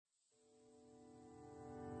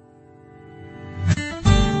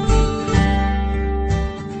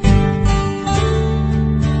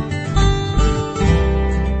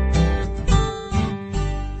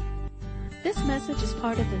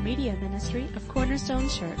media ministry of Cornerstone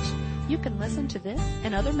Church. You can listen to this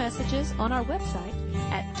and other messages on our website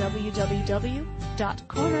at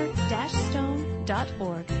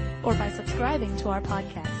www.corner-stone.org or by subscribing to our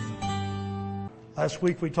podcast. Last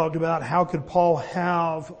week we talked about how could Paul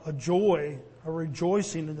have a joy, a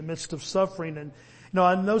rejoicing in the midst of suffering. And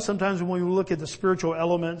I know sometimes when we look at the spiritual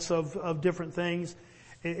elements of different things,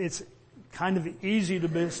 it's kind of easy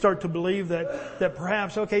to start to believe that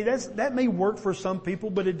perhaps, okay, that may work for some people,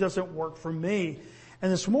 but it doesn't work for me. And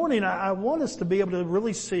this morning I want us to be able to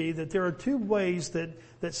really see that there are two ways that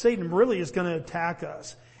Satan really is going to attack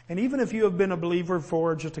us. And even if you have been a believer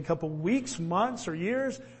for just a couple weeks, months, or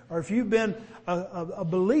years, or if you've been a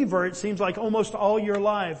believer, it seems like almost all your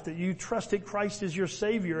life, that you trusted Christ as your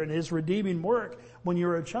Savior and His redeeming work when you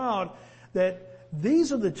were a child, that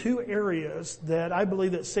these are the two areas that I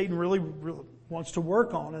believe that Satan really wants to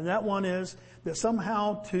work on. And that one is that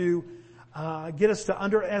somehow to get us to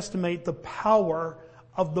underestimate the power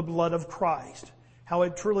of the blood of Christ. How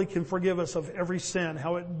it truly can forgive us of every sin.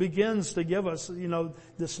 How it begins to give us,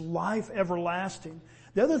 this life everlasting.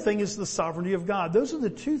 The other thing is the sovereignty of God. Those are the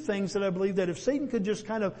two things that I believe that if Satan could just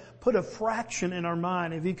kind of put a fraction in our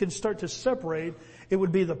mind, if he could start to separate, it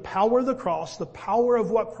would be the power of the cross, the power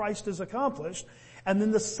of what Christ has accomplished, and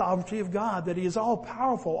then the sovereignty of God, that He is all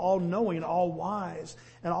powerful, all knowing, all wise.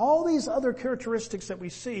 And all these other characteristics that we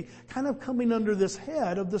see kind of coming under this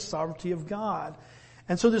head of the sovereignty of God.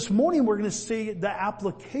 And so this morning we're going to see the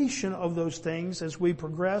application of those things as we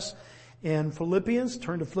progress in Philippians.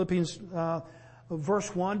 Turn to Philippians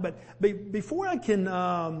verse 1. But before I do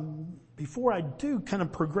kind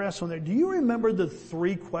of progress on there, do you remember the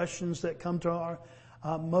three questions that come to our,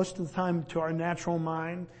 most of the time to our natural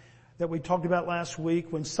mind that we talked about last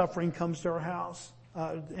week when suffering comes to our house,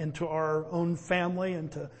 and to our own family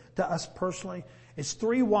and to us personally? It's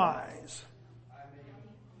three whys.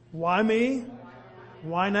 Why me?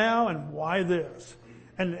 Why now? And why this?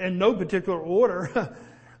 And no particular order.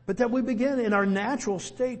 But that we begin in our natural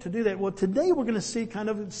state to do that. Well, today we're going to see kind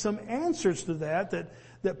of some answers to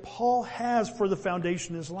that Paul has for the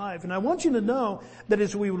foundation of his life. And I want you to know that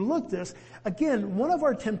as we look this, again, one of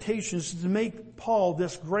our temptations is to make Paul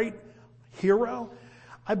this great hero.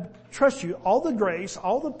 I trust you, all the grace,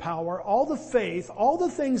 all the power, all the faith, all the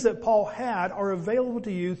things that Paul had are available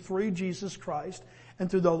to you through Jesus Christ and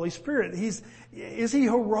through the Holy Spirit. Is he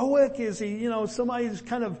heroic? Is he, somebody who's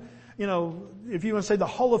kind of, if you want to say the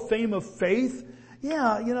Hall of Fame of faith?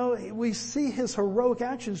 Yeah, we see his heroic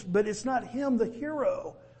actions, but it's not him, the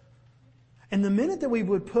hero. And the minute that we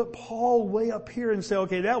would put Paul way up here and say,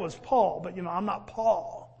 okay, that was Paul, but I'm not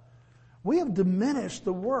Paul, we have diminished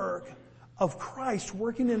the work of Christ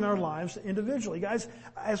working in our lives individually. Guys,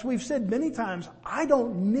 as we've said many times, I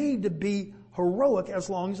don't need to be heroic as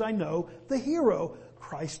long as I know the hero,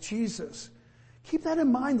 Christ Jesus. Keep that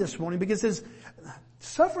in mind this morning, because as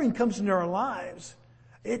suffering comes into our lives,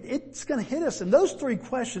 it's going to hit us. And those three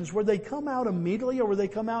questions, where they come out immediately or where they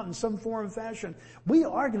come out in some form and fashion, we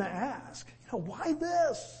are going to ask, why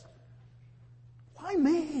this? Why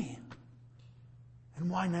me? And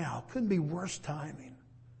why now? Couldn't be worse timing.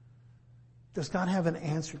 Does God have an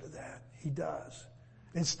answer to that? He does.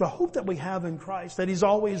 It's the hope that we have in Christ, that He's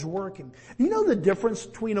always working. You know the difference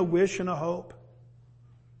between a wish and a hope?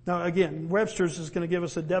 Now again, Webster's is going to give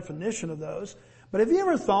us a definition of those. But have you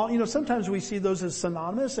ever thought, sometimes we see those as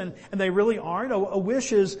synonymous and they really aren't. A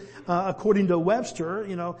wish is, according to Webster,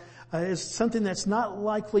 is something that's not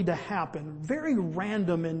likely to happen, very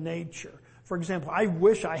random in nature. For example, I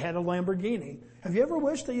wish I had a Lamborghini. Have you ever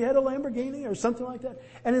wished that you had a Lamborghini or something like that?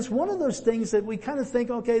 And it's one of those things that we kind of think,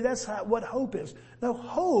 okay, that's what hope is. Now,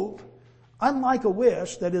 hope, unlike a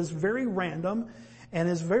wish that is very random and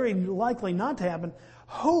is very likely not to happen,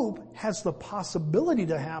 hope has the possibility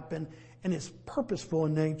to happen and is purposeful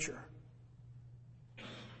in nature.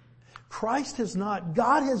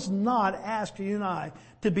 God has not asked you and I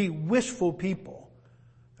to be wishful people.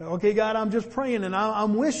 Okay, God, I'm just praying and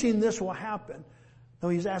I'm wishing this will happen. No,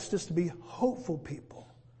 He's asked us to be hopeful people.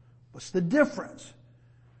 What's the difference?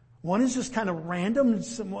 One is just kind of random.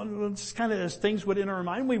 One just kind of as things would enter our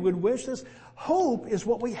mind, we would wish this. Hope is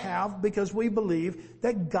what we have because we believe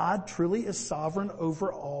that God truly is sovereign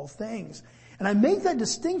over all things. And I make that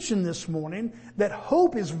distinction this morning that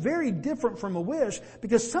hope is very different from a wish,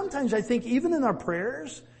 because sometimes I think even in our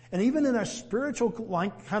prayers and even in our spiritual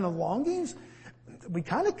kind of longings, we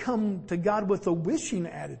kind of come to God with a wishing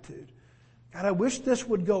attitude. God, I wish this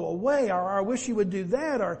would go away, or I wish You would do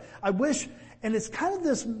that, or I wish, and it's kind of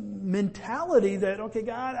this mentality that, okay,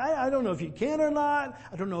 God, I don't know if You can or not,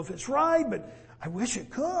 I don't know if it's right, but I wish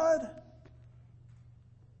it could.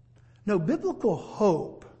 No, biblical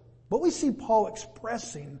hope What we see Paul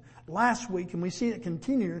expressing last week, and we see it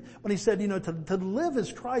continue when he said, to live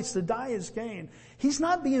is Christ, to die is gain. He's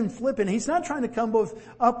not being flippant. He's not trying to come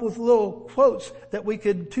up with little quotes that we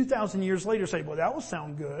could 2,000 years later say, well, that will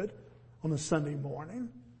sound good on a Sunday morning.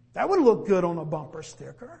 That would look good on a bumper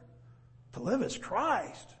sticker. To live is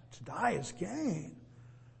Christ, to die is gain.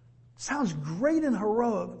 Sounds great and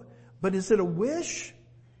heroic, but is it a wish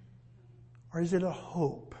or is it a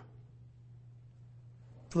hope?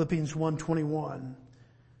 Philippians 1:21,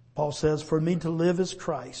 Paul says, for me to live is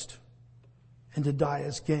Christ and to die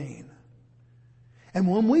is gain. And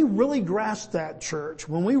when we really grasp that, church,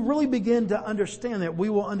 when we really begin to understand that, we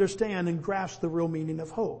will understand and grasp the real meaning of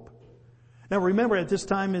hope. Now remember, at this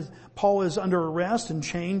time, Paul is under arrest and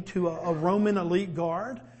chained to a Roman elite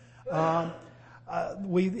guard.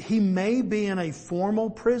 He may be in a formal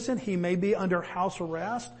prison. He may be under house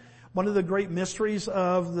arrest. One of the great mysteries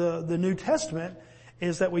of the New Testament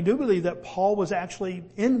is that we do believe that Paul was actually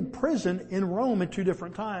in prison in Rome at 2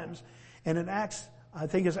 different times. And in Acts, I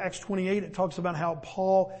think it's Acts 28, it talks about how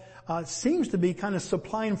Paul seems to be kind of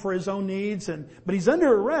supplying for his own needs, but he's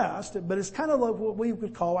under arrest, but it's kind of like what we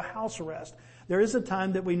would call a house arrest. There is a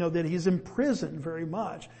time that we know that he's in prison very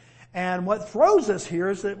much. And what throws us here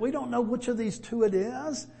is that we don't know which of these two it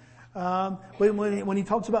is. When he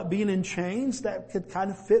talks about being in chains, that could kind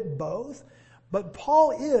of fit both. But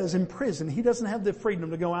Paul is in prison. He doesn't have the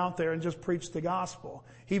freedom to go out there and just preach the gospel.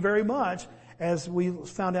 He very much, as we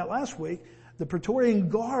found out last week, the Praetorian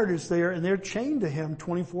Guard is there and they're chained to him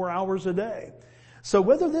 24 hours a day. So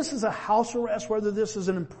whether this is a house arrest, whether this is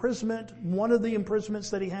an imprisonment, one of the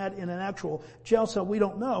imprisonments that he had in an actual jail cell, we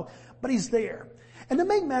don't know. But he's there. And to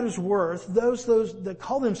make matters worse, those that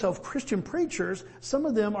call themselves Christian preachers, some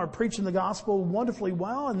of them are preaching the gospel wonderfully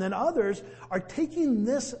well, and then others are taking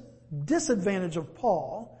this disadvantage of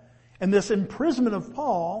Paul and this imprisonment of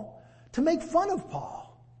Paul to make fun of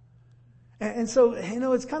Paul. And so,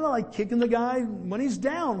 it's kind of like kicking the guy when he's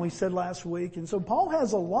down, we said last week. And so Paul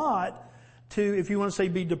has a lot to, if you want to say,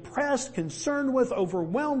 be depressed, concerned with,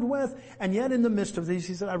 overwhelmed with, and yet in the midst of these,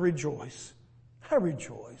 he said, I rejoice. I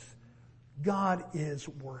rejoice. God is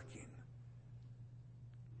working.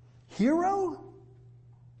 Hero?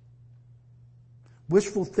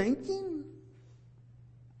 Wishful thinking?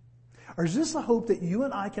 Or is this a hope that you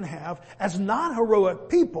and I can have as not heroic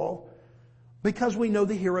people because we know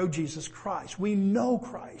the hero Jesus Christ? We know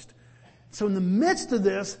Christ. So in the midst of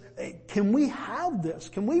this, can we have this?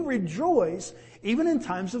 Can we rejoice even in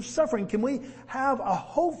times of suffering? Can we have a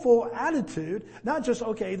hopeful attitude? Not just,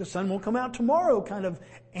 okay, the sun will come out tomorrow kind of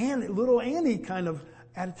little Annie kind of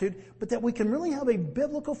attitude, but that we can really have a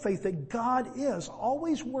biblical faith that God is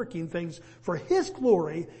always working things for His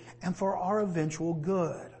glory and for our eventual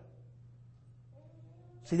good.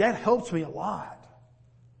 See, that helps me a lot.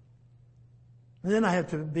 And then I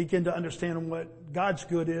have to begin to understand what God's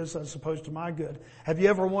good is as opposed to my good. Have you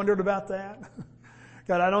ever wondered about that?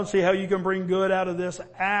 God, I don't see how you can bring good out of this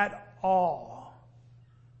at all.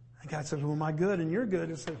 And God says, well, my good and your good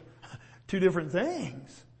is 2 different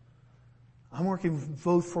things. I'm working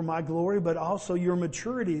both for my glory, but also your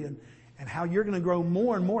maturity and how you're going to grow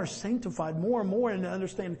more and more sanctified, more and more, and to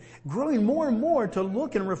understand, growing more and more to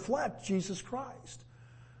look and reflect Jesus Christ.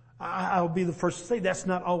 I'll be the first to say that's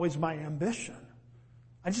not always my ambition.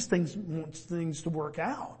 I just want things to work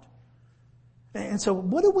out. And so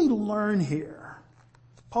what do we learn here?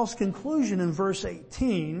 Paul's conclusion in verse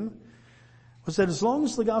 18 was that as long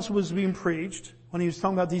as the gospel was being preached, when he was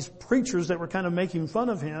talking about these preachers that were kind of making fun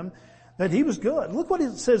of him, that he was good. Look what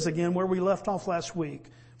it says again where we left off last week.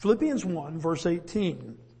 Philippians 1 verse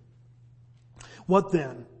 18. What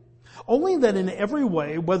then? Only that in every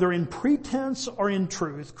way, whether in pretense or in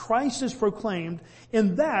truth, Christ is proclaimed,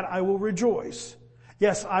 in that I will rejoice.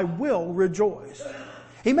 Yes, I will rejoice.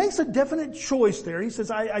 He makes a definite choice there. He says,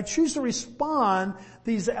 I choose to respond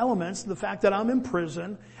these elements, the fact that I'm in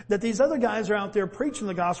prison, that these other guys are out there preaching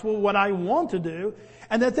the gospel, what I want to do,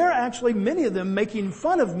 and that they're actually, many of them, making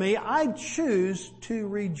fun of me. I choose to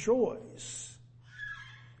rejoice.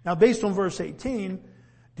 Now, based on verse 18,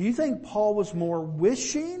 do you think Paul was more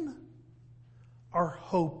wishing or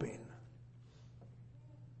hoping?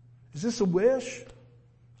 Is this a wish?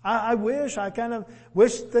 I kind of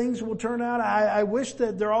wish things will turn out. I wish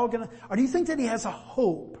that they're all going to, or do you think that he has a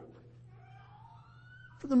hope?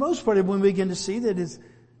 For the most part, when we begin to see that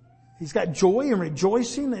he's got joy and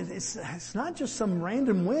rejoicing, it's not just some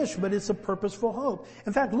random wish, but it's a purposeful hope.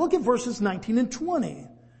 In fact, look at verses 19 and 20.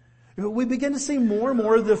 We begin to see more and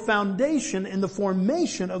more of the foundation and the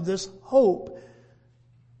formation of this hope.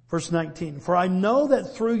 Verse 19, for I know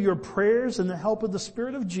that through your prayers and the help of the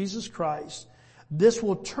Spirit of Jesus Christ, this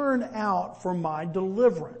will turn out for my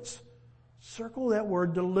deliverance. Circle that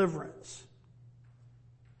word deliverance.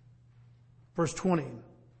 Verse 20.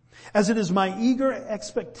 As it is my eager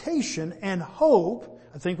expectation and hope,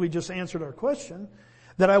 I think we just answered our question,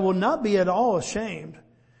 that I will not be at all ashamed,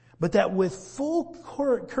 but that with full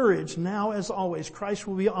courage, now as always, Christ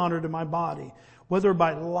will be honored in my body, whether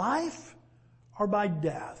by life or by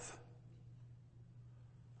death.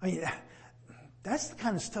 I mean, that's the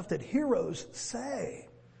kind of stuff that heroes say.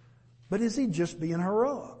 But is he just being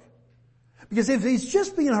heroic? Because if he's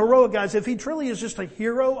just being heroic, guys, if he truly is just a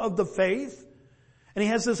hero of the faith, and he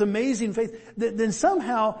has this amazing faith, then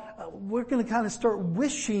somehow we're going to kind of start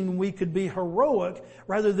wishing we could be heroic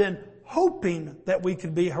rather than hoping that we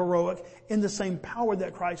could be heroic in the same power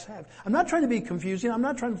that Christ had. I'm not trying to be confusing. I'm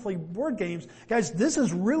not trying to play word games. Guys, this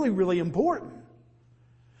is really, really important.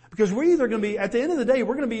 Because we're either going to be, at the end of the day,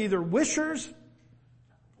 we're going to be either wishers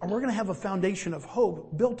or we're going to have a foundation of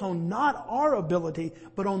hope built on not our ability,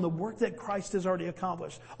 but on the work that Christ has already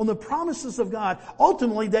accomplished. On the promises of God,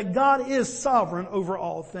 ultimately that God is sovereign over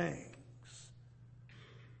all things.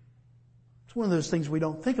 It's one of those things we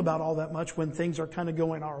don't think about all that much when things are kind of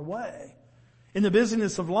going our way. In the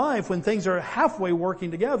busyness of life, when things are halfway working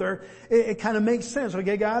together, it kind of makes sense.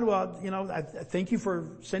 Okay, God, well, I thank you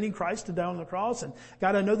for sending Christ to die on the cross. And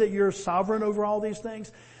God, I know that you're sovereign over all these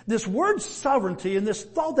things. This word sovereignty and this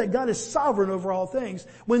thought that God is sovereign over all things,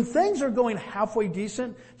 when things are going halfway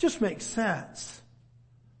decent, just makes sense.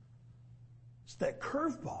 It's that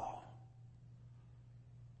curveball.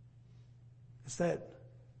 It's that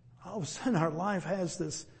all of a sudden our life has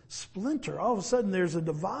this splinter. All of a sudden there's a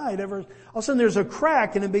divide. All of a sudden there's a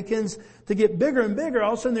crack and it begins to get bigger and bigger.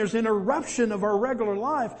 All of a sudden there's interruption of our regular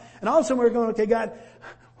life. And all of a sudden we're going, okay, God,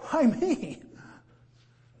 why me?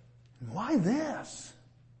 Why this?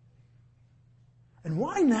 And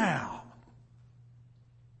why now?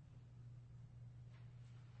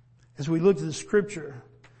 As we look at the scripture,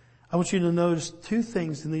 I want you to notice two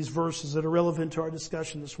things in these verses that are relevant to our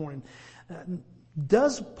discussion this morning.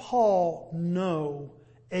 Does Paul know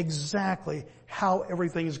exactly how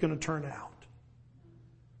everything is going to turn out?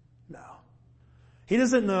 No. He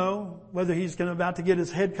doesn't know whether he's about to get his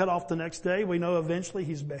head cut off the next day. We know eventually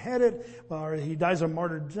he's beheaded or he dies a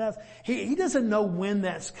martyr death. He doesn't know when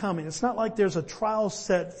that's coming. It's not like there's a trial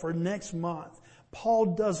set for next month.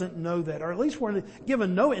 Paul doesn't know that, or at least we're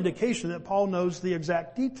given no indication that Paul knows the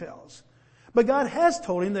exact details. But God has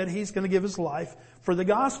told him that he's going to give his life for the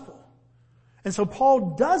gospel. And so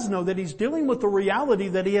Paul does know that he's dealing with the reality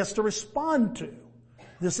that he has to respond to.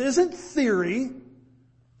 This isn't theory.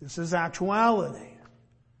 This is actuality.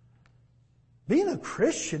 Being a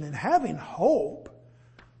Christian and having hope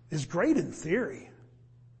is great in theory.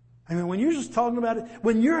 I mean, when you're just talking about it,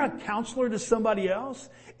 when you're a counselor to somebody else,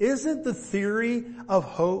 isn't the theory of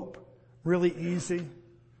hope really easy?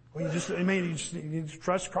 Well, you just need to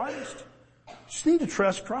trust Christ. You just need to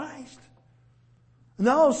trust Christ. And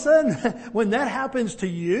all of a sudden, when that happens to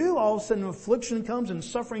you, all of a sudden affliction comes and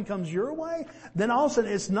suffering comes your way, then all of a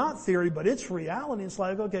sudden it's not theory, but it's reality. It's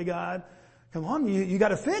like, okay, God, come on, you got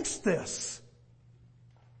to fix this.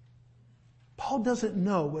 Paul doesn't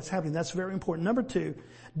know what's happening. That's very important. Number two,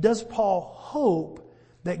 does Paul hope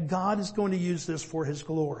that God is going to use this for his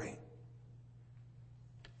glory?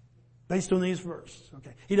 Based on these verses.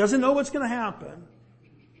 Okay. He doesn't know what's going to happen.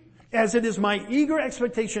 As it is my eager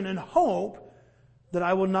expectation and hope that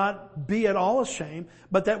I will not be at all ashamed,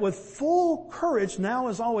 but that with full courage, now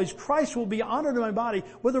as always, Christ will be honored in my body,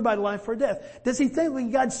 whether by life or death. Does he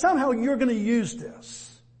think, God, somehow you're going to use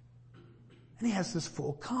this? And he has this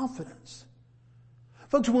full confidence.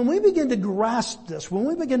 Folks, when we begin to grasp this, when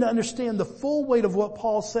we begin to understand the full weight of what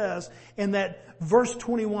Paul says in that verse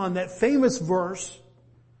 21, that famous verse,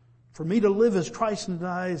 for me to live as Christ and to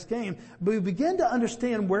die as gain, we begin to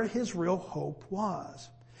understand where his real hope was.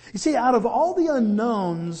 You see, out of all the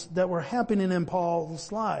unknowns that were happening in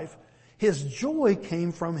Paul's life, his joy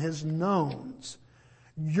came from his knowns.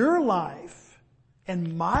 Your life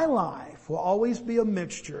and my life will always be a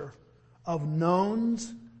mixture of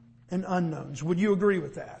knowns and unknowns. Would you agree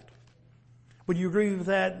with that? Would you agree with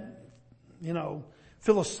that,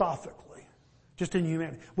 philosophically, just in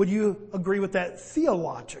humanity? Would you agree with that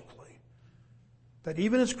theologically? That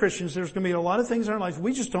even as Christians, there's going to be a lot of things in our life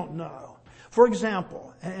we just don't know. For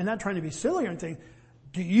example, and not trying to be silly or anything,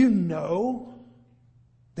 do you know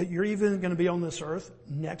that you're even going to be on this earth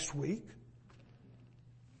next week?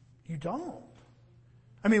 You don't.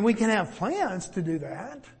 I mean, we can have plans to do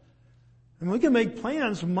that. And we can make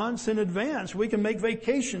plans months in advance. We can make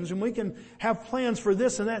vacations and we can have plans for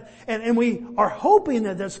this and that. And we are hoping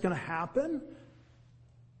that that's going to happen.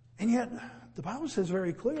 And yet, the Bible says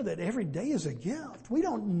very clear that every day is a gift. We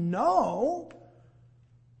don't know,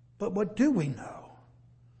 but what do we know?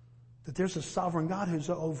 That there's a sovereign God who's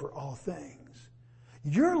over all things.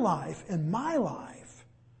 Your life and my life,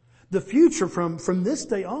 the future from this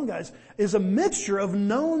day on, guys, is a mixture of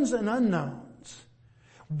knowns and unknowns.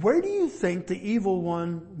 Where do you think the evil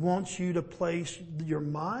one wants you to place your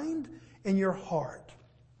mind and your heart?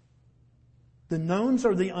 The knowns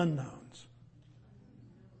or the unknowns?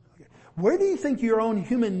 Okay. Where do you think your own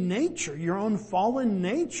human nature, your own fallen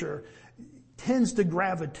nature, tends to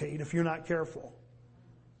gravitate if you're not careful?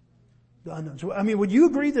 The unknowns. I mean, would you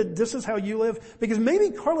agree that this is how you live? Because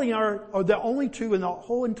maybe Carly and I are the only two in the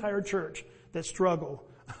whole entire church that struggle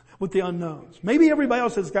with the unknowns. Maybe everybody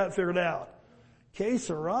else has got it figured out. Que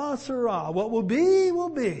sera, sera. What will be, will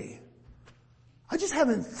be. I just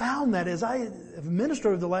haven't found that as I have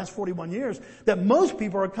ministered over the last 41 years, that most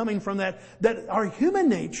people are coming from that our human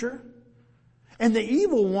nature and the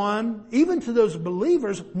evil one, even to those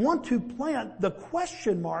believers, want to plant the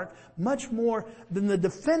question mark much more than the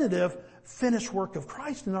definitive finished work of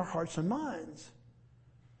Christ in our hearts and minds.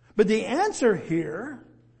 But the answer here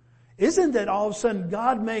isn't that all of a sudden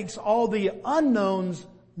God makes all the unknowns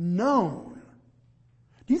known.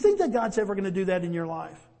 Do you think that God's ever going to do that in your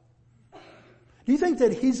life? Do you think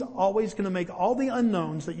that He's always going to make all the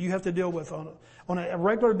unknowns that you have to deal with on a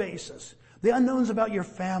regular basis? The unknowns about your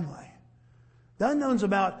family. The unknowns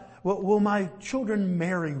about, will my children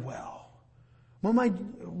marry well?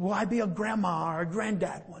 Will I be a grandma or a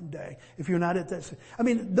granddad one day if you're not at that? I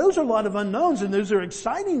mean, those are a lot of unknowns, and those are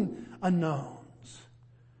exciting unknowns.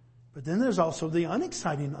 But then there's also the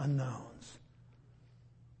unexciting unknowns.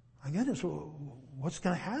 My goodness, what's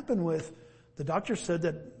going to happen with, the doctor said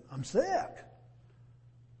that I'm sick.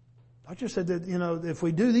 Doctor said that, if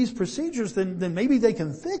we do these procedures, then maybe they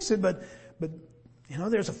can fix it, but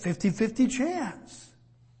there's a 50-50 chance.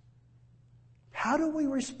 How do we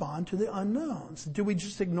respond to the unknowns? Do we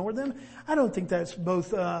just ignore them? I don't think that's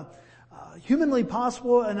both humanly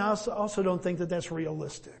possible, and I also don't think that that's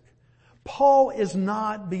realistic. Paul is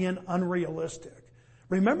not being unrealistic.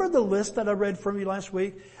 Remember the list that I read from you last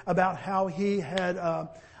week about how he had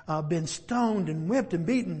been stoned and whipped and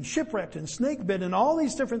beaten, and shipwrecked and snake bitten and all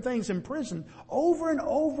these different things in prison over and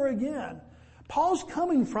over again. Paul's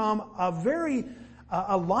coming from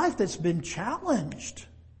a life that's been challenged.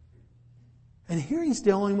 And here he's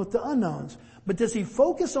dealing with the unknowns. But does he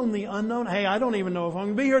focus on the unknown? Hey, I don't even know if I'm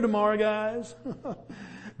going to be here tomorrow, guys.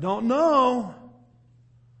 Don't know.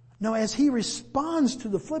 No, as he responds to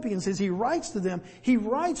the Philippians, as he writes to them, he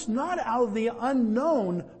writes not out of the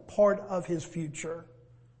unknown part of his future,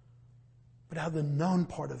 but out of the known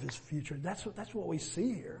part of his future. That's what we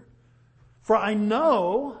see here. For I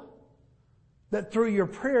know that through your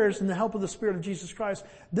prayers and the help of the Spirit of Jesus Christ,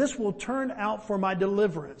 this will turn out for my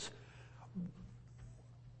deliverance.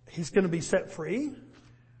 He's going to be set free.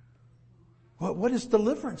 What is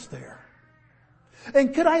deliverance there?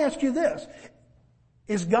 And could I ask you this?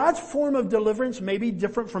 Is God's form of deliverance maybe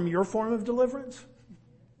different from your form of deliverance?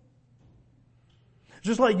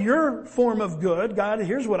 Just like your form of good, God,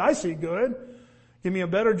 here's what I see good. Give me a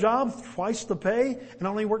better job, twice the pay, and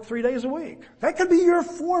only work 3 days a week. That could be your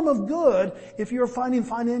form of good if you're finding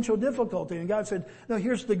financial difficulty. And God said, no,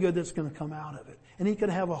 here's the good that's going to come out of it. And He could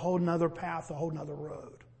have a whole nother path, a whole nother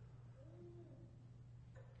road.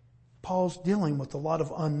 Paul's dealing with a lot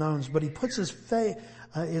of unknowns, but he puts his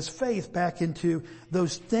faith back into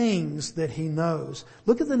those things that he knows.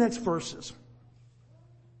 Look at the next verses.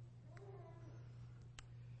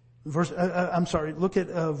 Look at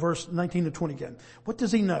verse 19 to 20 again. What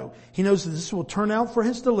does he know? He knows that this will turn out for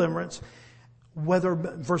his deliverance,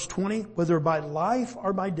 verse 20, whether by life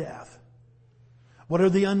or by death. What are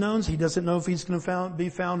the unknowns? He doesn't know if he's going to be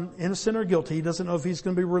found innocent or guilty. He doesn't know if he's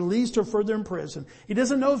going to be released or further in prison. He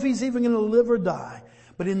doesn't know if he's even going to live or die.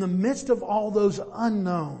 But in the midst of all those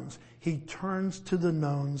unknowns, he turns to the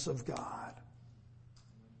knowns of God.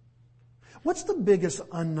 What's the biggest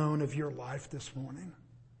unknown of your life this morning?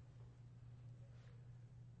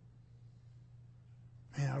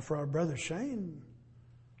 Man, for our brother Shane,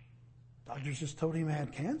 doctors just told him he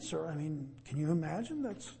had cancer. I mean, can you imagine?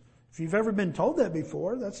 If you've ever been told that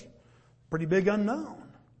before, that's a pretty big unknown.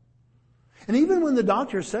 And even when the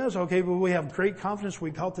doctor says, okay, well, we have great confidence, we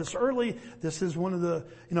caught this early, this is one of the,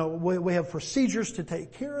 we have procedures to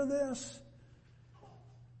take care of this.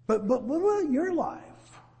 But what about your life?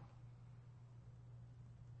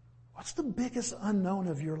 What's the biggest unknown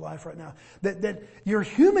of your life right now? That your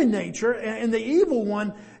human nature and the evil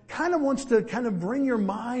one kind of wants to bring your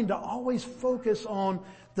mind to always focus on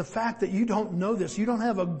the fact that you don't know this. You don't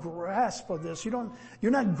have a grasp of this. You're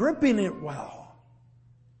not gripping it well.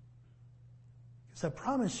 Because I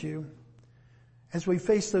promise you, as we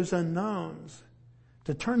face those unknowns,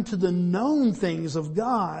 to turn to the known things of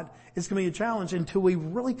God is going to be a challenge until we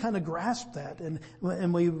really kind of grasp that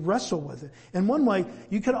and we wrestle with it. In one way,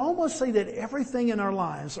 you could almost say that everything in our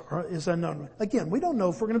lives is unknown. Again, we don't know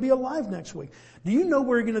if we're going to be alive next week. Do you know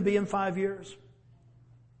where you're going to be in 5 years?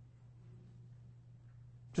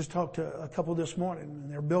 Just talked to a couple this morning,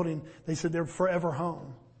 and they said they're forever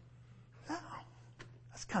home. Oh,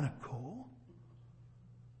 that's kind of cool.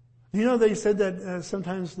 You know, they said that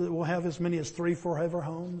sometimes we'll have as many as 3 forever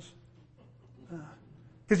homes.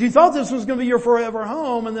 Because you thought this was going to be your forever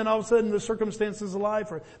home, and then all of a sudden the circumstances of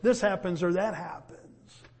life, or this happens or that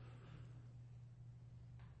happens.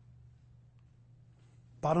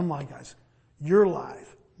 Bottom line, guys, your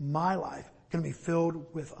life, my life, going to be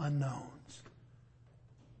filled with unknowns.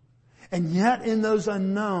 And yet in those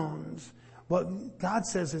unknowns, what God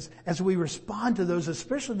says is, as we respond to those,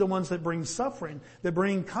 especially the ones that bring suffering, that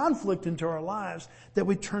bring conflict into our lives, that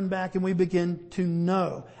we turn back and we begin to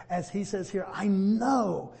know. As He says here, I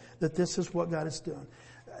know that this is what God is doing.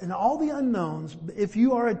 And all the unknowns, if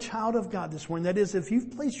you are a child of God this morning, that is, if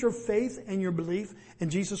you've placed your faith and your belief in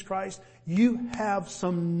Jesus Christ, you have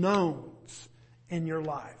some knowns in your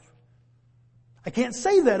life. I can't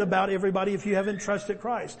say that about everybody if you haven't trusted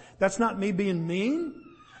Christ. That's not me being mean.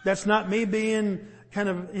 That's not me being kind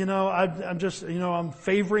of, I'm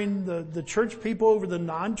favoring the church people over the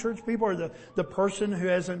non-church people, or the person who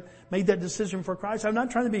hasn't made that decision for Christ. I'm not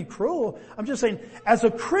trying to be cruel. I'm just saying, as a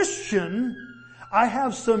Christian, I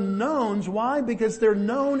have some knowns. Why? Because they're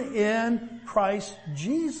known in Christ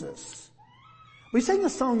Jesus. We sang a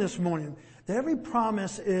song this morning that every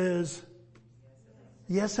promise is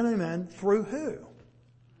yes and amen. Through who?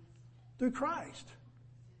 Through Christ.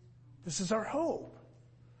 This is our hope.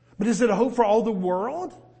 But is it a hope for all the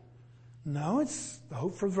world? No, it's the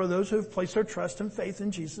hope for those who have placed their trust and faith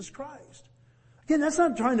in Jesus Christ. Again, that's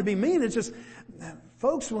not trying to be mean. It's just,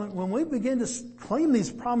 folks, when we begin to claim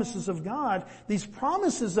these promises of God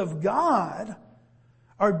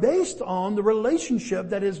are based on the relationship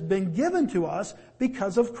that has been given to us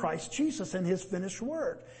because of Christ Jesus and His finished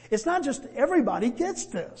work. It's not just everybody gets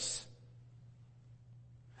this.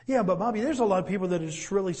 Yeah, but Bobby, there's a lot of people that are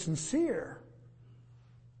just really sincere.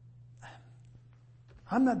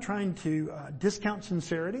 I'm not trying to discount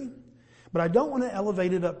sincerity, but I don't want to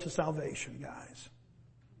elevate it up to salvation, guys.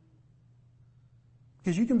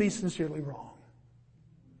 Because you can be sincerely wrong.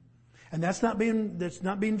 And that's not being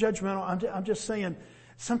judgmental. I'm just saying,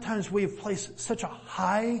 sometimes we have placed such a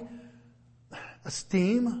high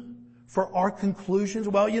esteem for our conclusions.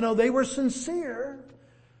 Well, they were sincere.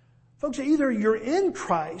 Folks, either you're in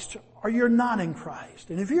Christ or you're not in Christ.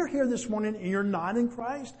 And if you're here this morning and you're not in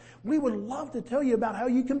Christ, we would love to tell you about how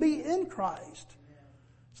you can be in Christ.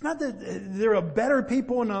 It's not that there are better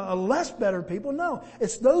people and a less better people. No,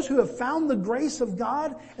 it's those who have found the grace of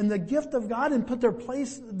God and the gift of God and put their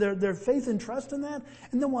faith and trust in that,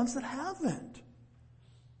 and the ones that haven't.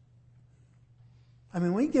 I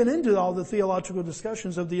mean, we get into all the theological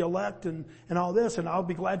discussions of the elect and all this, and I'll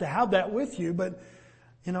be glad to have that with you, but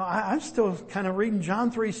I'm still kind of reading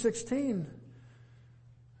John 3:16.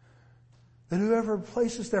 That whoever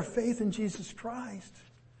places their faith in Jesus Christ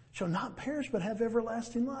shall not perish but have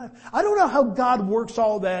everlasting life. I don't know how God works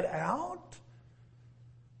all that out.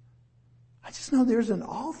 I just know there's an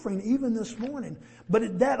offering even this morning.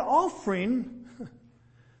 But that offering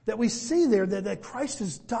that we see there, that Christ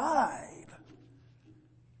has died,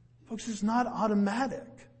 folks, is not automatic.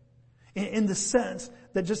 In the sense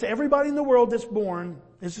that just everybody in the world that's born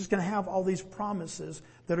is just going to have all these promises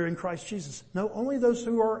that are in Christ Jesus. No, only those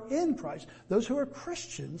who are in Christ, those who are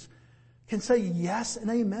Christians, can say yes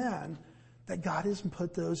and amen that God has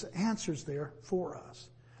put those answers there for us.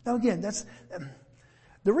 Now again, that's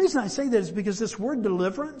the reason I say that is because this word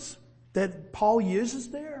deliverance that Paul uses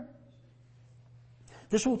there,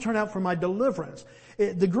 this will turn out for my deliverance.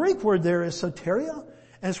 The Greek word there is soteria.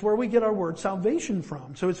 And it's where we get our word salvation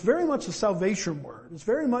from. So it's very much a salvation word. It's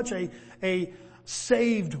very much a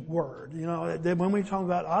saved word. That when we talk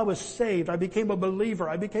about, I was saved, I became a believer,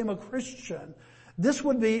 I became a Christian. This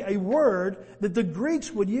would be a word that the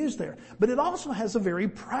Greeks would use there. But it also has a very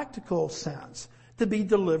practical sense, to be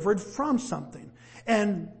delivered from something.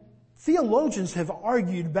 And theologians have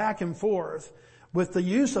argued back and forth with the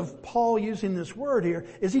use of Paul using this word here.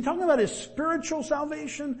 Is he talking about his spiritual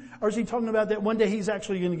salvation, or is he talking about that one day he's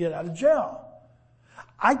actually going to get out of jail?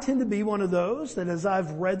 I tend to be one of those that as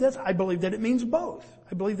I've read this, I believe that it means both.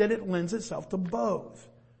 I believe that it lends itself to both.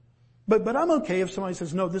 But I'm okay if somebody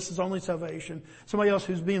says, no, this is only salvation. Somebody else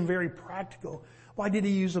who's being very practical. Why did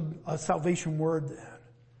he use a salvation word then?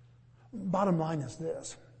 Bottom line is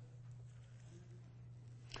this.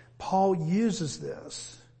 Paul uses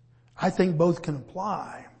this. I think both can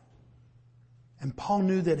apply. And Paul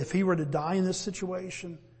knew that if he were to die in this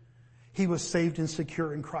situation, he was saved and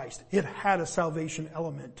secure in Christ. It had a salvation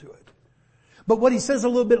element to it. But what he says a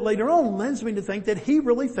little bit later on lends me to think that he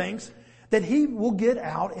really thinks that he will get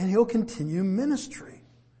out and he'll continue ministry.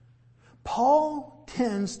 Paul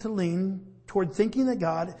tends to lean toward thinking that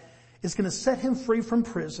God is going to set him free from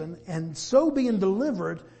prison and so being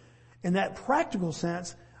delivered in that practical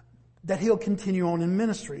sense that he'll continue on in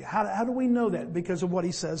ministry. How do we know that? Because of what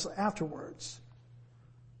he says afterwards.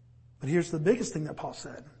 But here's the biggest thing that Paul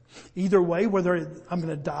said. Either way, whether I'm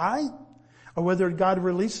going to die or whether God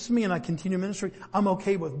releases me and I continue ministry, I'm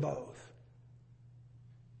okay with both.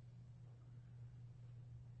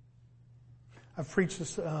 I've preached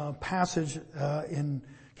this passage in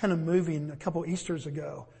kind of moving a couple Easters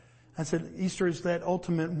ago. I said Easter is that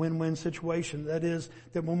ultimate win-win situation. That is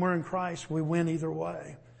that when we're in Christ, we win either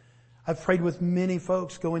way. I've prayed with many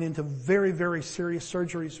folks going into very, very serious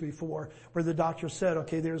surgeries before where the doctor said,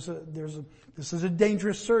 okay, this is a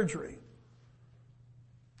dangerous surgery.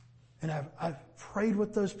 And I've prayed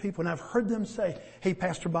with those people and I've heard them say, hey,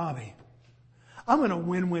 Pastor Bobby, I'm in a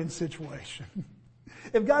win-win situation.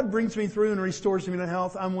 If God brings me through and restores me to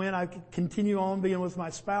health, I'm win. I continue on being with my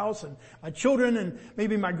spouse and my children and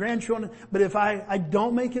maybe my grandchildren. But if I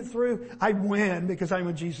don't make it through, I win because I'm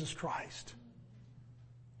with Jesus Christ.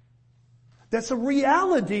 That's a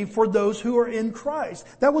reality for those who are in Christ.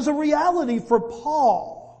 That was a reality for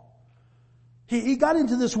Paul. He got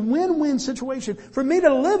into this win-win situation. For me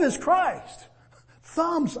to live is Christ.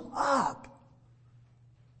 Thumbs up.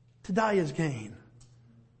 To die is gain.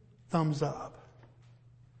 Thumbs up.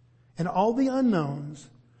 And all the unknowns,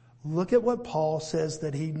 look at what Paul says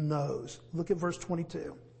that he knows. Look at verse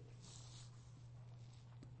 22.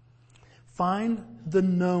 Find the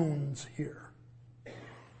knowns here.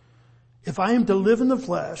 If I am to live in the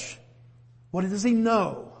flesh, what does he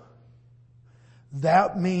know?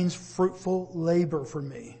 That means fruitful labor for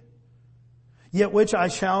me. Yet which I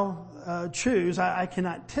shall choose, I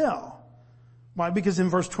cannot tell. Why? Because in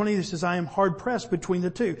verse 20 it says, I am hard pressed between the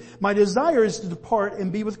two. My desire is to depart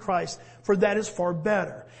and be with Christ, for that is far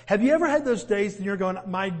better. Have you ever had those days that you're going,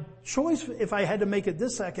 my choice, if I had to make it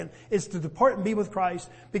this second, is to depart and be with Christ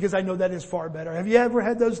because I know that is far better. Have you ever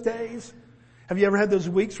had those days? Have you ever had those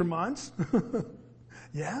weeks or months?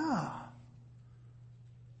 Yeah.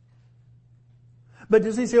 But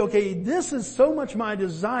does he say, okay, this is so much my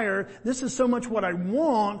desire, this is so much what I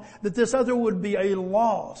want, that this other would be a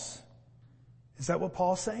loss? Is that what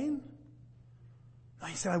Paul's saying? No,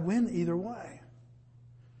 he said, I win either way.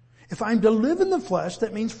 If I'm to live in the flesh,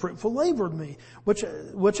 that means fruitful labor of me,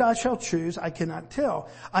 which I shall choose, I cannot tell.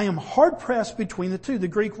 I am hard pressed between the two. The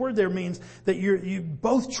Greek word there means that you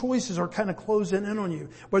both choices are kind of closing in on you.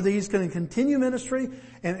 Whether he's going to continue ministry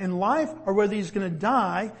in life or whether he's going to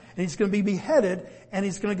die and he's going to be beheaded and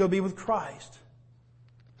he's going to go be with Christ.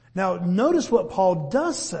 Now notice what Paul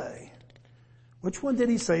does say. Which one did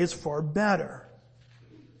he say is far better?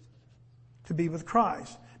 To be with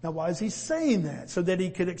Christ. Now why is he saying that? So that he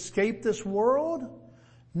could escape this world?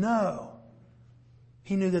 No.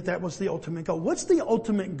 He knew that that was the ultimate goal. What's the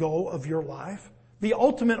ultimate goal of your life? The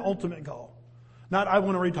ultimate goal. Not I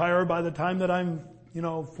want to retire by the time that I'm,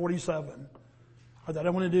 47. Or that I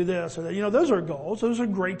want to do this or that. Those are goals. Those are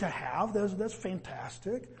great to have. That's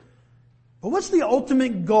fantastic. But what's the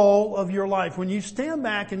ultimate goal of your life? When you stand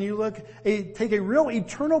back and you take a real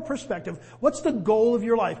eternal perspective, what's the goal of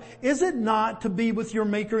your life? Is it not to be with your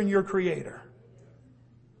Maker and your Creator?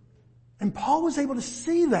 And Paul was able to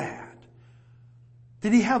see that.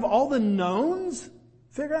 Did he have all the knowns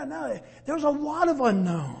figured out? No, there's a lot of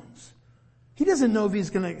unknowns. He doesn't know if he's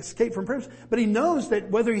going to escape from prison, but he knows that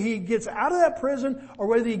whether he gets out of that prison or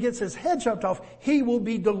whether he gets his head chopped off, he will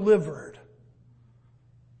be delivered.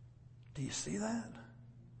 Do you see that?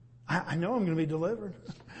 I know I'm going to be delivered.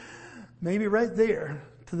 Maybe right there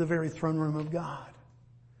to the very throne room of God.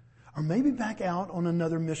 Or maybe back out on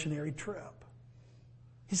another missionary trip.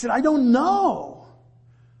 He said, I don't know.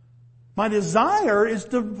 My desire is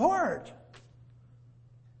to depart.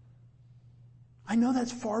 I know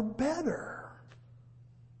that's far better.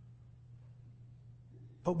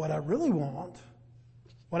 But what I really want,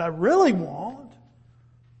 and what I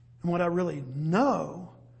really know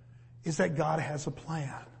is that God has a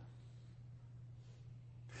plan.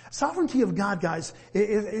 Sovereignty of God, guys,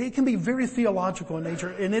 it can be very theological in nature,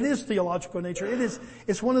 and it is theological in nature.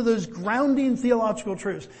 It's one of those grounding theological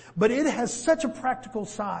truths, but it has such a practical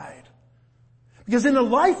side. Because in a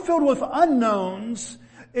life filled with unknowns,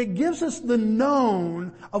 it gives us the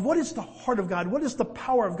known of what is the heart of God, what is the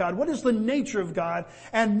power of God, what is the nature of God,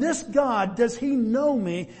 and this God, does He know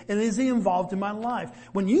me, and is He involved in my life?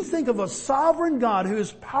 When you think of a sovereign God who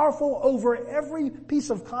is powerful over every piece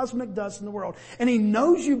of cosmic dust in the world, and He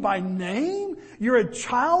knows you by name, you're a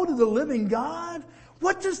child of the living God,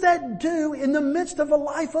 what does that do in the midst of a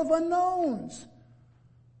life of unknowns?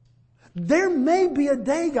 There may be a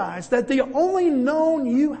day, guys, that the only known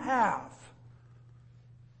you have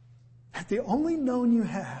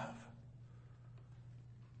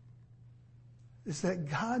is that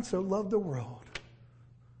God so loved the world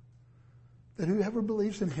that whoever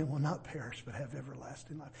believes in Him will not perish but have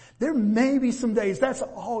everlasting life. There may be some days that's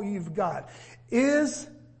all you've got. Is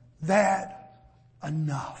that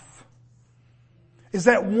enough? Is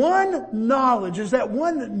that one knowledge, is that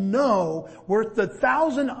one know worth the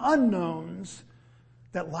 1,000 unknowns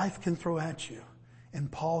that life can throw at you? And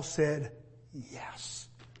Paul said, yes.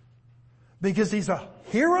 Because he's a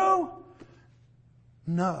hero?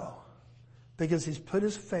 No. Because he's put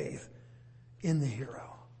his faith in the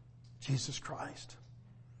hero, Jesus Christ.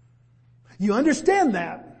 You understand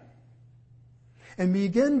that and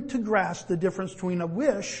begin to grasp the difference between a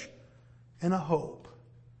wish and a hope.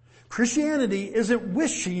 Christianity isn't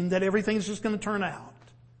wishing that everything's just going to turn out.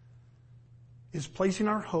 It's placing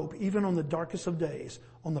our hope, even on the darkest of days,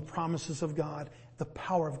 on the promises of God, the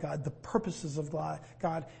power of God, the purposes of God,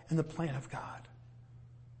 and the plan of God.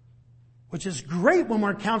 Which is great when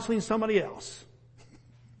we're counseling somebody else.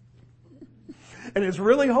 And it's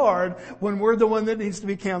really hard when we're the one that needs to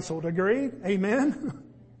be counseled. Agreed? Amen?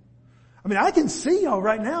 I mean, I can see y'all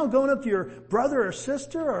right now going up to your brother or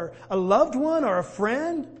sister or a loved one or a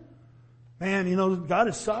friend. Man, you know, God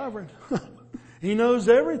is sovereign. He knows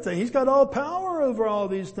everything. He's got all power over all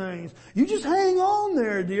these things. You just hang on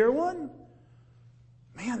there, dear one.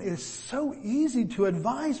 Man, it is so easy to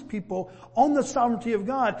advise people on the sovereignty of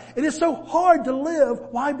God. It is so hard to live.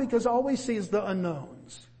 Why? Because all we see is the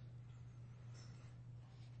unknowns.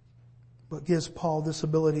 What gives Paul this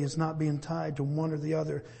ability is not being tied to one or the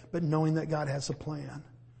other, but knowing that God has a plan.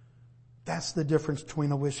 That's the difference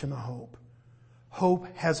between a wish and a hope. Hope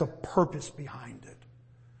has a purpose behind it.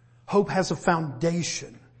 Hope has a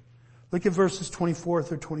foundation. Look at verses 24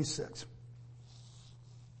 through 26.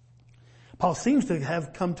 Paul seems to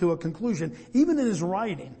have come to a conclusion, even in his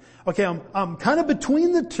writing. Okay, I'm kind of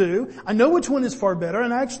between the two. I know which one is far better,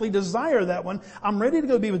 and I actually desire that one. I'm ready to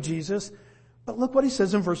go be with Jesus. But look what he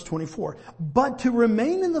says in verse 24. But to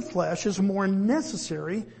remain in the flesh is more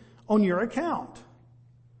necessary on your account.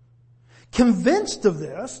 Convinced of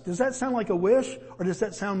this, does that sound like a wish, or does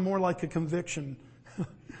that sound more like a conviction?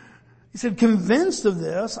 He said, convinced of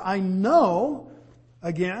this, I know,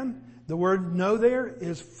 again, the word know there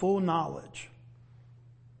is full knowledge.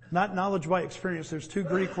 Not knowledge by experience. There's two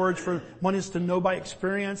Greek words for, one is to know by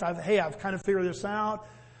experience. I've kind of figured this out.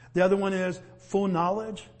 The other one is full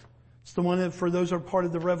knowledge. It's the one that, for those who are part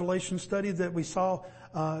of the Revelation study, that we saw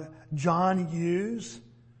John use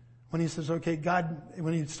when he says, okay, God,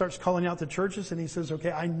 when he starts calling out the churches and he says,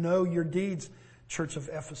 okay, I know your deeds, Church of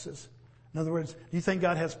Ephesus. In other words, do you think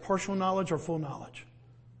God has partial knowledge or full knowledge?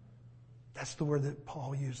 That's the word that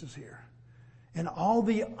Paul uses here. And all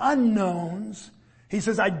the unknowns, he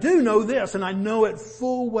says, I do know this, and I know it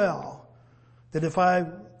full well,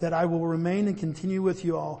 that I will remain and continue with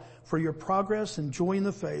you all for your progress and joy in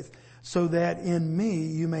the faith, so that in me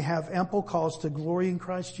you may have ample cause to glory in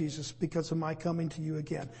Christ Jesus because of my coming to you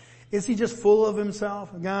again. Is he just full of himself?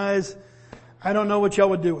 Guys, I don't know what y'all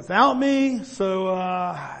would do without me, so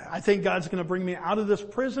I think God's going to bring me out of this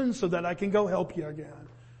prison so that I can go help you again.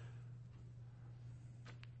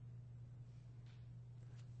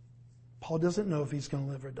 Paul doesn't know if he's going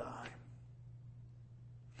to live or die.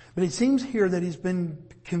 But it seems here that he's been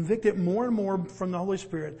convicted more and more from the Holy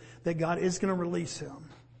Spirit that God is going to release him.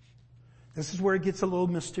 This is where it gets a little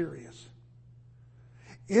mysterious.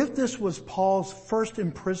 If this was Paul's first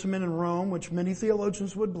imprisonment in Rome, which many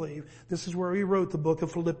theologians would believe, this is where he wrote the book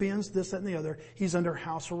of Philppians, this, that, and the other. He's under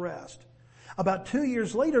house arrest. About 2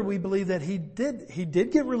 years later, we believe that he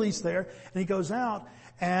did get released there, and he goes out,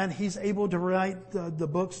 and he's able to write the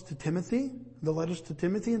books to Timothy, the letters to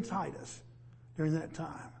Timothy and Titus during that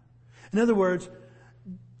time. In other words,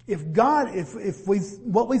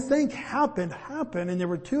 what we think happened, and there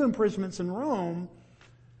were 2 imprisonments in Rome,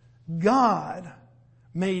 God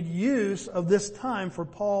made use of this time for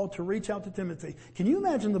Paul to reach out to Timothy. Can you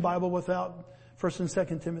imagine the Bible without 1 and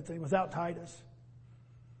 2 Timothy, without Titus.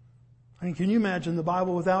 I mean, can you imagine the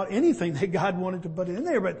Bible without anything that God wanted to put in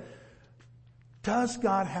there? But does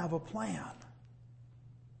God have a plan?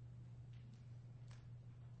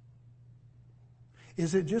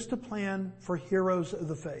 Is it just a plan for heroes of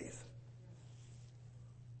the faith?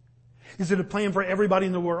 Is it a plan for everybody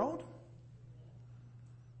in the world?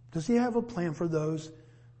 Does he have a plan for those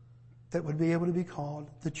that would be able to be called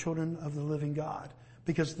the children of the living God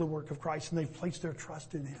because of the work of Christ and they've placed their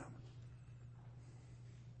trust in him?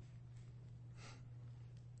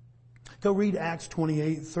 Go read Acts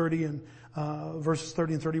 28, 30 and verses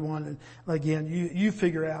 30 and 31. And again, you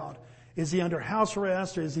figure out, is he under house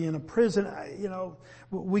arrest or is he in a prison?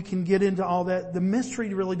 We can get into all that. The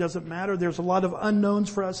mystery really doesn't matter. There's a lot of unknowns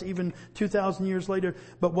for us even 2,000 years later.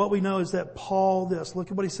 But what we know is that Paul,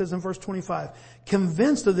 look at what he says in verse 25.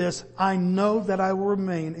 Convinced of this, I know that I will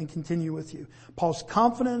remain and continue with you. Paul's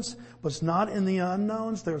confidence was not in the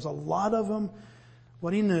unknowns. There's a lot of them.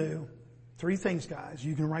 What he knew, 3 things, guys.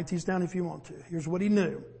 You can write these down if you want to. Here's what he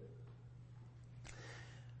knew.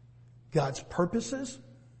 God's purposes,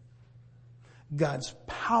 God's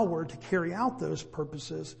power to carry out those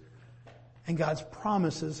purposes, and God's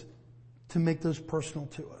promises to make those personal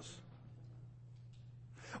to us.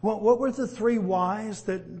 What were the 3 whys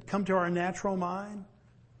that come to our natural mind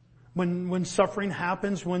when suffering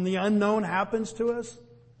happens, when the unknown happens to us?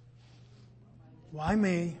 Why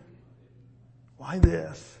me? Why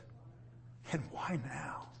this? And why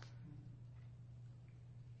now?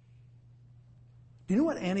 Do you know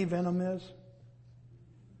what anti-venom is?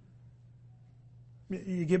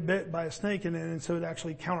 You get bit by a snake and so it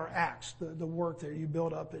actually counteracts the work that you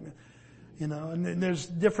build up and there's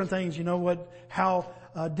different things, how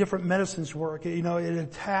different medicines work. It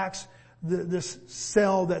attacks this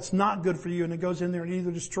cell that's not good for you and it goes in there and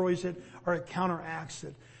either destroys it or it counteracts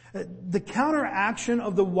it. The counteraction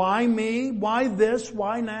of the why me, why this,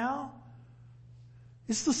 why now,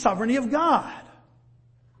 is the sovereignty of God.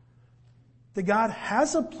 That God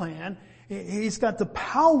has a plan. He's got the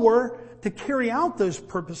power to carry out those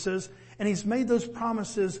purposes, and he's made those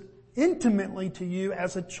promises intimately to you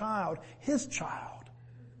as a child, his child.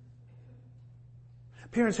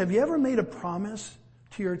 Parents, have you ever made a promise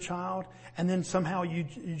to your child and then somehow you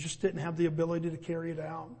just didn't have the ability to carry it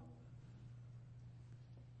out?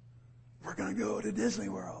 We're going to go to Disney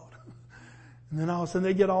World. And then all of a sudden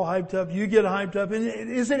they get all hyped up, you get hyped up, and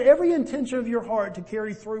is it every intention of your heart to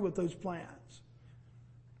carry through with those plans?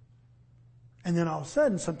 And then all of a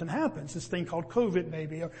sudden something happens, this thing called COVID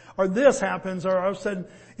maybe, or this happens, or all of a sudden,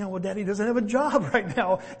 well, Daddy doesn't have a job right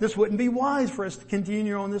now. This wouldn't be wise for us to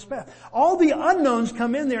continue on this path. All the unknowns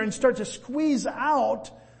come in there and start to squeeze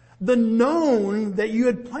out the known that you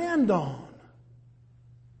had planned on.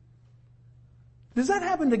 Does that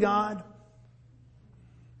happen to God?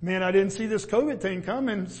 Man, I didn't see this COVID thing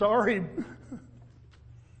coming. Sorry.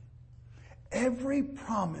 Every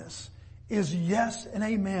promise is yes and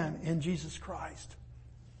amen in Jesus Christ.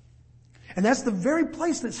 And that's the very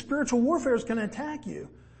place that spiritual warfare is going to attack you.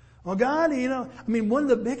 Well, God, one of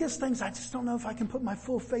the biggest things, I just don't know if I can put my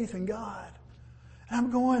full faith in God. And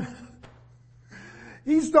I'm going,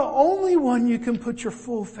 He's the only one you can put your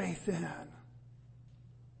full faith in.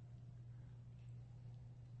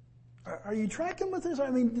 Are you tracking with this?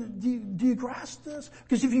 Do you grasp this?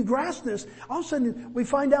 Because if you grasp this, all of a sudden we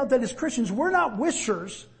find out that as Christians, we're not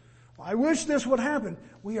wishers. I wish this would happen.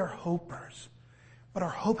 We are hopers. But our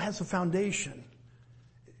hope has a foundation.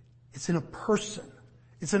 It's in a person.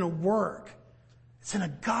 It's in a work. It's in a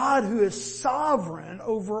God who is sovereign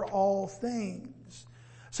over all things.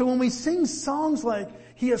 So when we sing songs like,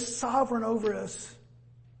 He is sovereign over us,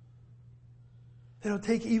 it'll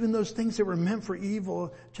take even those things that were meant for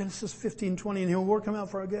evil, Genesis 15:20, and He'll work them out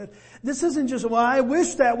for our good. This isn't just, well, I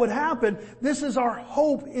wish that would happen. This is our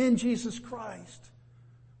hope in Jesus Christ.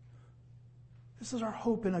 This is our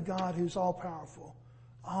hope in a God who's all-powerful,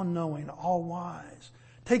 all-knowing, all-wise.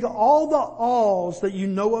 Take all the alls that you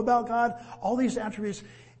know about God, all these attributes,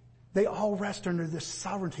 they all rest under this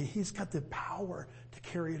sovereignty. He's got the power to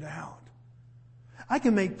carry it out. I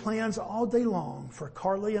can make plans all day long for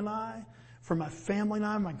Carly and I, for my family and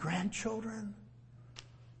I, my grandchildren.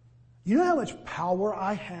 You know how much power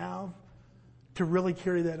I have to really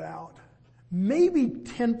carry that out? Maybe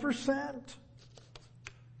 10%.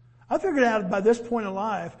 I figured out by this point in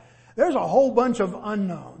life, there's a whole bunch of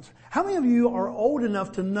unknowns. How many of you are old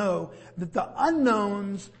enough to know that the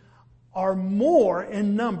unknowns are more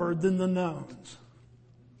in number than the knowns?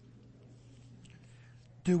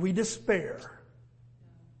 Do we despair?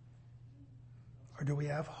 Or do we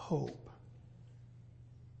have hope?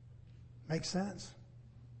 Make sense?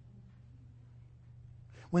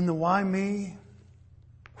 When the why me,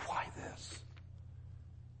 why this?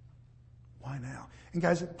 Why now? And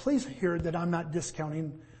guys, please hear that I'm not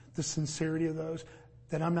discounting the sincerity of those,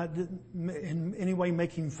 that I'm not in any way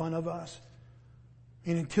making fun of us.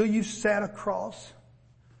 And until you sat across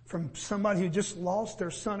from somebody who just lost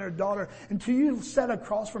their son or daughter, until you sat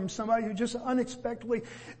across from somebody who just unexpectedly,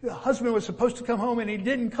 the husband was supposed to come home and he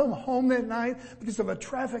didn't come home that night because of a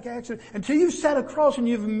traffic accident, until you sat across and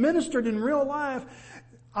you've ministered in real life,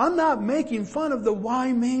 I'm not making fun of the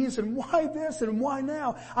why me's and why this and why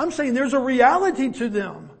now. I'm saying there's a reality to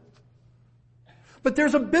them. But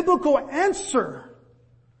there's a biblical answer.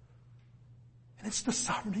 And it's the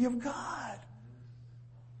sovereignty of God.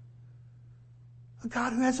 A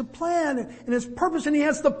God who has a plan and his purpose, and he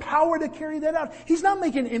has the power to carry that out. He's not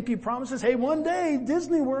making empty promises. Hey, one day,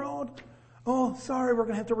 Disney World. Oh, sorry, we're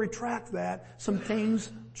going to have to retract that. Some things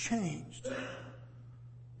changed.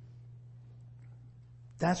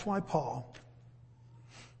 That's why Paul,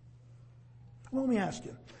 well, let me ask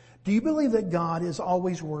you, do you believe that God is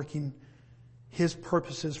always working his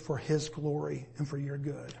purposes for his glory and for your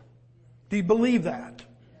good? Do you believe that?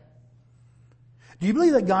 Do you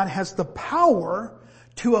believe that God has the power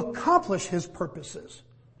to accomplish his purposes?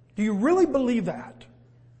 Do you really believe that?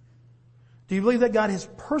 Do you believe that God has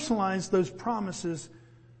personalized those promises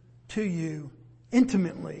to you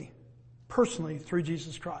intimately, personally, through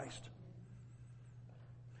Jesus Christ?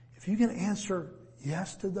 If you can answer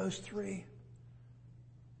yes to those three,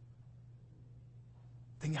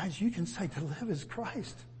 then guys, you can say to live is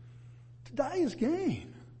Christ. To die is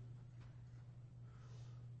gain.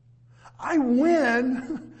 I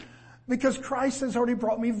win because Christ has already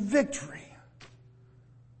brought me victory.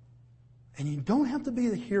 And you don't have to be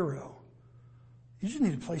the hero. You just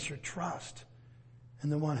need to place your trust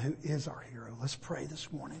in the one who is our hero. Let's pray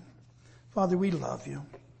this morning. Father, we love you.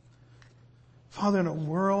 Father, in a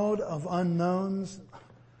world of unknowns,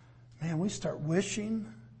 man, we start wishing.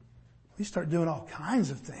 We start doing all kinds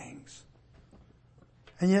of things.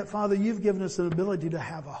 And yet, Father, you've given us an ability to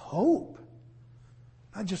have a hope.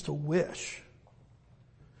 Not just a wish.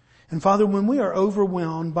 And Father, when we are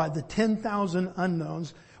overwhelmed by the 10,000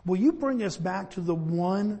 unknowns, will you bring us back to the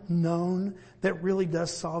one known that really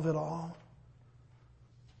does solve it all?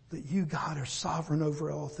 That you, God, are sovereign over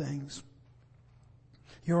all things.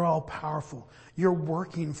 You're all powerful. You're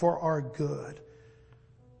working for our good.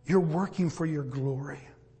 You're working for your glory.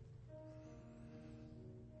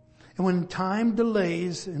 And when time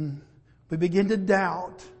delays and we begin to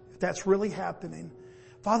doubt if that's really happening,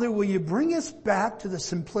 Father, will you bring us back to the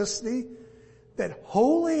simplicity that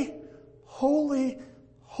holy, holy,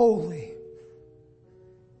 holy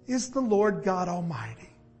is the Lord God Almighty.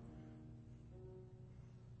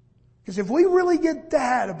 Because if we really get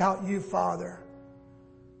that about you, Father,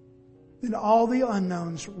 then all the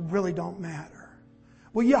unknowns really don't matter.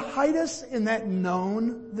 Will you hide us in that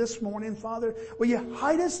known this morning, Father? Will you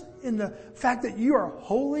hide us in the fact that you are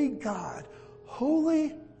holy God,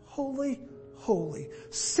 holy, holy, holy,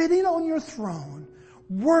 sitting on your throne,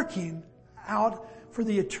 working out for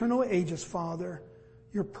the eternal ages, Father,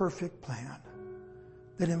 your perfect plan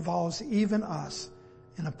that involves even us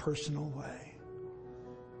in a personal way.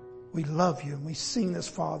 We love you and we sing this,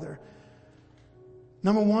 Father.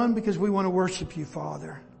 Number one, because we want to worship you,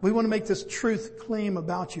 Father. We want to make this truth claim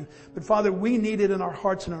about you. But Father, we need it in our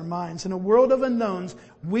hearts and our minds. In a world of unknowns,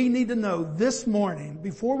 we need to know this morning,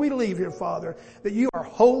 before we leave here, Father, that you are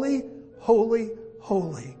holy, holy,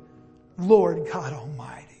 holy, Lord God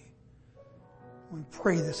Almighty. We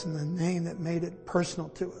pray this in the name that made it personal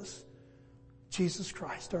to us, Jesus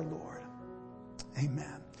Christ our Lord.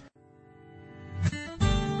 Amen.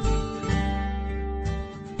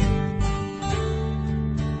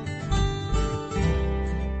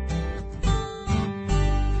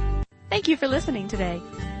 Thank you for listening today.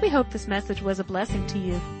 We hope this message was a blessing to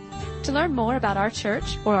you. To learn more about our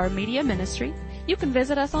church or our media ministry, you can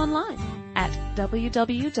visit us online at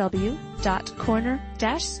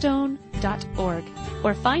www.corner-stone.org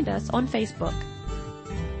or find us on Facebook.